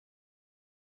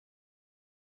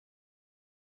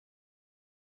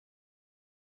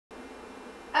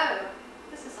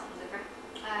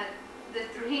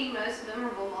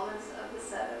memorable moments of the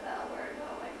set of that word.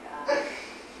 Oh my god.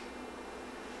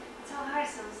 It's so hard,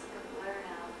 so it's like a blur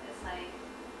now. It's like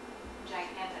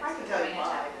gigantic. I can tell you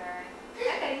mine.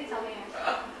 Okay, you tell me.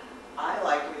 I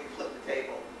liked when you flipped the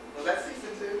table. Was that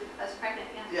season 2? I was pregnant,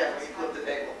 yeah. Yeah, when you flipped the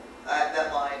table.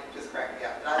 That line just cracked me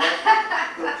up. And I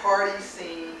liked the party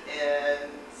scene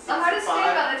in The hardest season 5.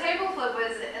 thing about the table flip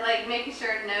was like making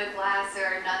sure no glass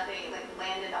or nothing like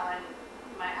landed on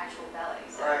my actual belly,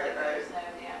 so Right, there was no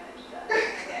damage done.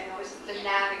 Again, it was to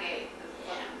navigate the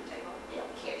flip of the table. Yeah,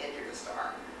 we can't injure the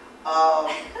star. An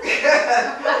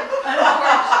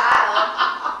awkward child.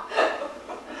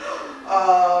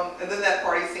 And then that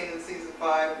party scene in season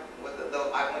 5 with the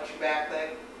 "I want you back"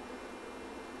 thing.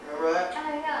 Remember that? Oh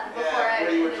yeah. Before Yeah,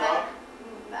 where you were drunk.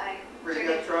 I Where you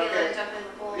drinking got drunk tequila and and jumped in the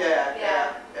pool.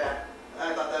 yeah. I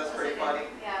thought that was pretty okay. funny.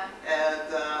 Yeah. And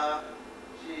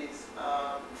geez,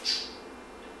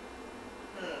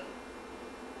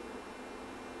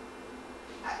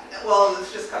 well,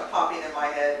 it's just kept popping in my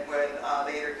head when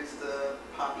they introduced the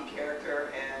Poppy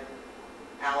character, and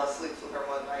Alice sleeps with her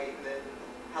one night, and then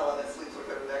Helena sleeps with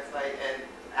her the next night, and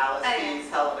Alice sees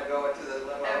Helena go into the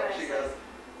limo, and she goes,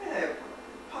 "Hey,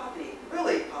 Poppy,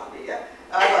 really, Poppy?" Yeah,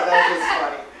 I thought that was just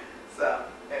funny. So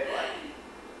anyway.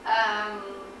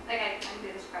 Okay, I can do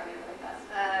this probably really fast.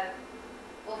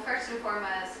 Well, first and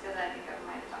foremost, because I think I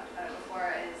might have talked about it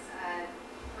before, is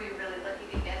we were really lucky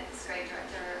to get this great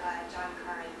director, John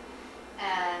Curran,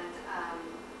 and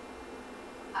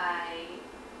I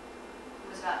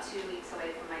was about 2 weeks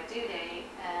away from my due date,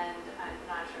 and I'm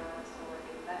not sure when I was still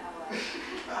working, but I was.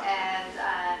 And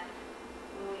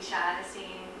we shot a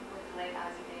scene with the late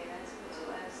Ozzie Davis, which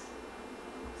was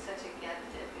such a gift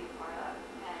to be part of,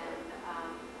 and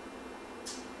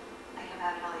I kept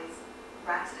having all these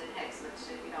Braxton Hicks, which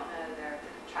if you don't know, they're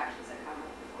the contractions that come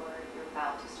up before you're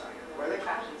about to start your Where are they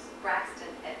contractions. Braxton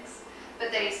Hicks.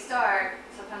 But they start,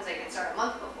 sometimes they can start a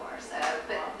month before, so,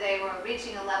 but they were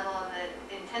reaching a level of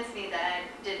intensity that I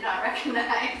did not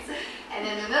recognize. And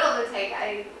in the middle of the take,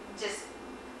 my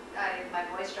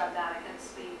voice dropped out, I couldn't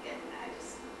speak, and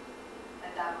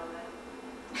at that moment,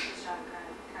 it was John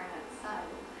Kernan's son.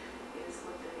 He just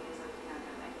looked at me and was like, "You're not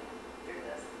going to make it through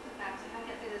this." And I was like, "I'll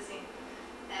get through this scene."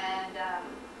 And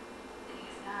he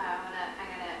goes, "No,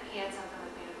 he had something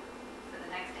with me for the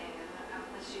next day, and he goes, "I'm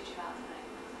going to shoot you out tonight."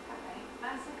 And I was like, "Okay."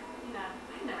 I was like,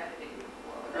 I've never had a baby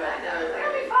before. Right.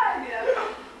 It'll be fine,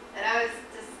 And I was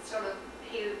just sort of,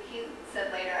 he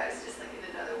said later, I was just like in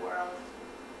another world.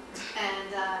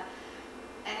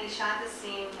 And he shot the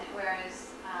scene where I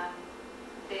was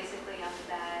basically on the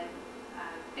bed,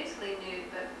 basically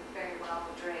nude, but very well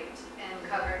draped and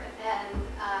covered. And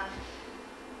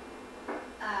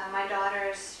my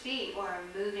daughter's feet were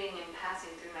moving and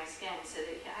passing through my skin, so that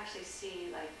you could actually see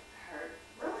like her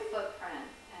footprint.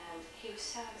 And he was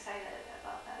so excited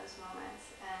about those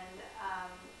moments. And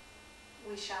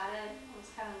we shot it. It was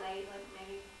kind of late, like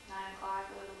maybe 9 o'clock.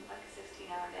 It was like a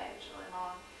 16-hour day. It was really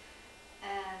long.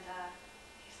 And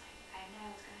he's like, "I know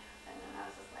it's going to happen." And I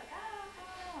was just like, I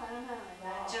don't know.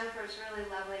 And Jennifer was really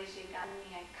lovely. She got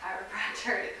me a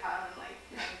chiropractor to come and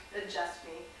adjust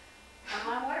me. And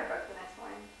my water broke the next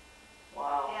morning.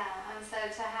 Wow. Yeah, and so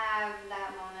to have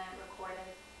that moment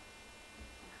recorded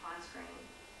on screen.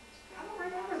 I don't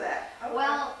remember that.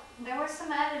 Well, there was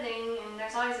some editing, and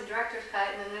there's always a director's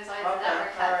cut, and then there's always an editor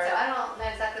cut. So I don't know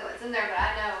exactly what's in there, but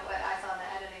I know what I saw in the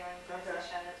editing when they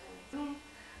showed it to me. I mean,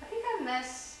 I think I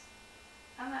miss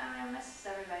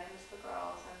everybody. I miss the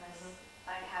girls. I miss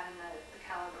like having the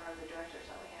caliber of the directors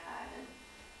that we had, and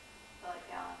I feel like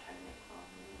they all trying to make cool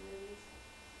movies.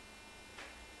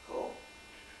 Cool.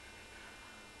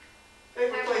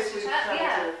 Favorite place we've come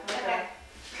to? Okay.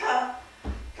 God.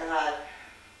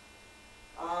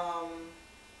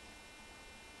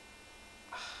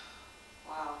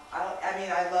 Wow.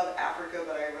 I love Africa,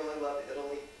 but I really love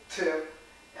Italy too,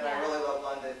 and I really love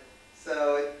London.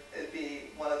 So it'd be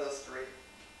one of those 3.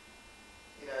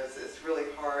 It's really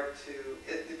hard to.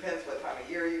 It depends what time of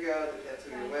year you go. It depends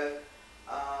who you're with.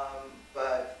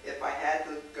 But if I had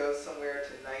to go somewhere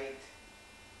tonight,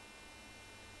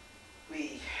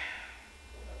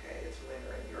 it's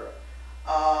winter in Europe.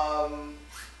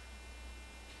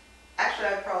 Actually,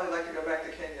 I'd probably like to go back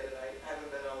to Kenya tonight. I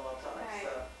haven't been in a long time,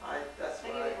 so that's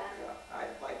what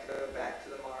I'd like to go back to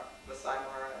the Masai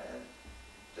Mara and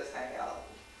just hang out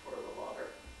for a little longer.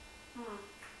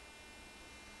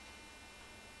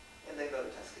 And then go to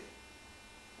Tuscany.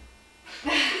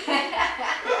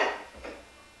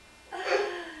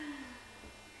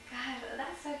 God,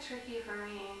 that's so tricky for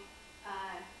me.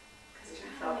 Because you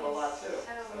travel a lot too.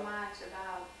 So much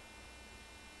about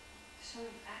so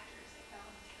many factors that go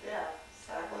into it. Yeah,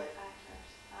 So exactly. many factors.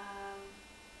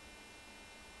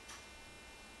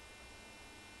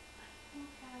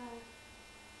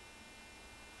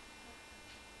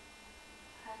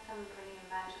 some pretty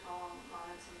magical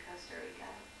moments in Costa Rica.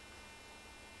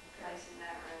 Okay. Place in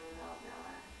that room in the middle of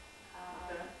nowhere.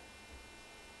 Okay.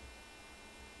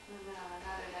 And then on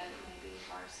another note, maybe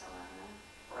Barcelona.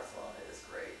 Barcelona is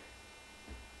great.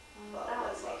 That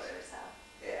always makes sure so.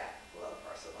 Yeah, love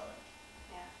Barcelona.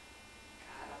 Yeah.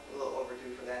 God, I'm a little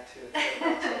overdue for that too. It's been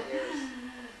about 10 years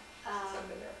since I've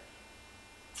been there.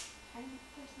 And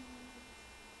there's no.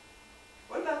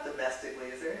 What about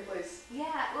domestically? Is there any place?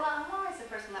 Yeah, well, I'm always the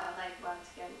person that would like love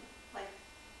to get, like,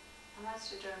 I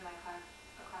must have driven my car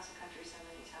across the country so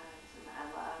many times, and I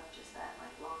love just that,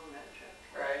 like, long road trip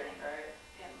kind Right, of thing. right.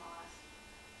 Getting lost.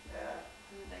 Yeah.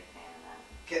 I'm a big fan of that.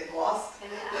 Getting lost?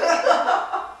 And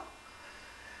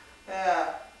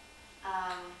Yeah.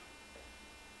 um,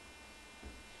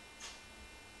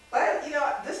 But, you know,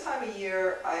 this time of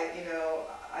year, I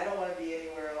don't want to be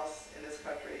anywhere else in this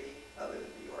country other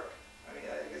than New York. I mean,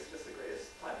 I think it's just the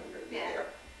greatest time of year to be Yeah. there.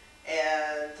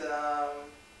 And,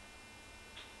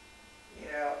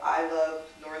 I love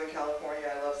Northern California.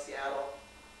 I love Seattle.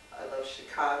 I love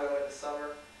Chicago in the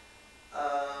summer.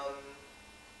 oh,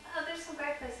 there's some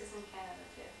great places in Canada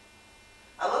too.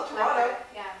 I love Toronto.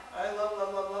 Yeah. I love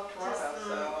Toronto. Just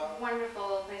So,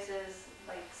 wonderful places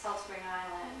like Salt Spring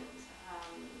Island,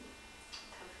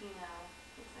 Tofino,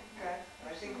 things like that. okay.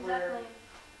 I think Definitely,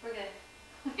 we're good.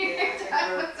 Yeah, I think yeah.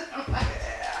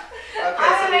 I Okay,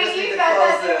 so don't we know, just you need to got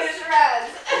close that thing to this. shreds.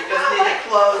 We just need to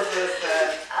close this then.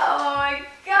 Oh my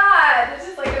god, it's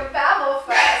just like a babble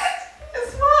fest.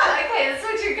 It's fun. Okay, that's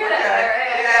what you're good at, Okay.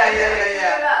 right?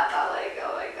 Yeah. Good up. I'm like,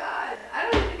 oh my god. I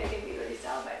don't even think I can be really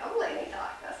celebrate. I'm lady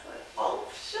talk, that's what. Oh,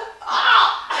 shut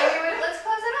up. Anyway, let's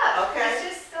close it up. Okay. It's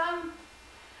just,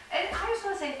 and I just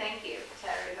want to say thank you to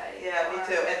everybody. Yeah, me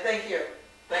for- too. And thank you.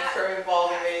 Thanks for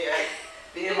involving me and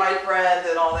being my friend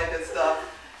and all that good stuff.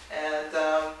 And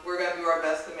we're going to do our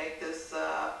best to make this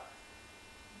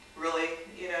really,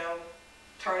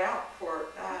 turn out for,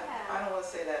 I don't want to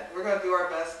say that. We're going to do our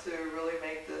best to really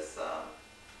make this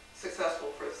successful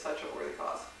for such a worthy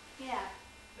cause. Yeah.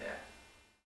 Yeah.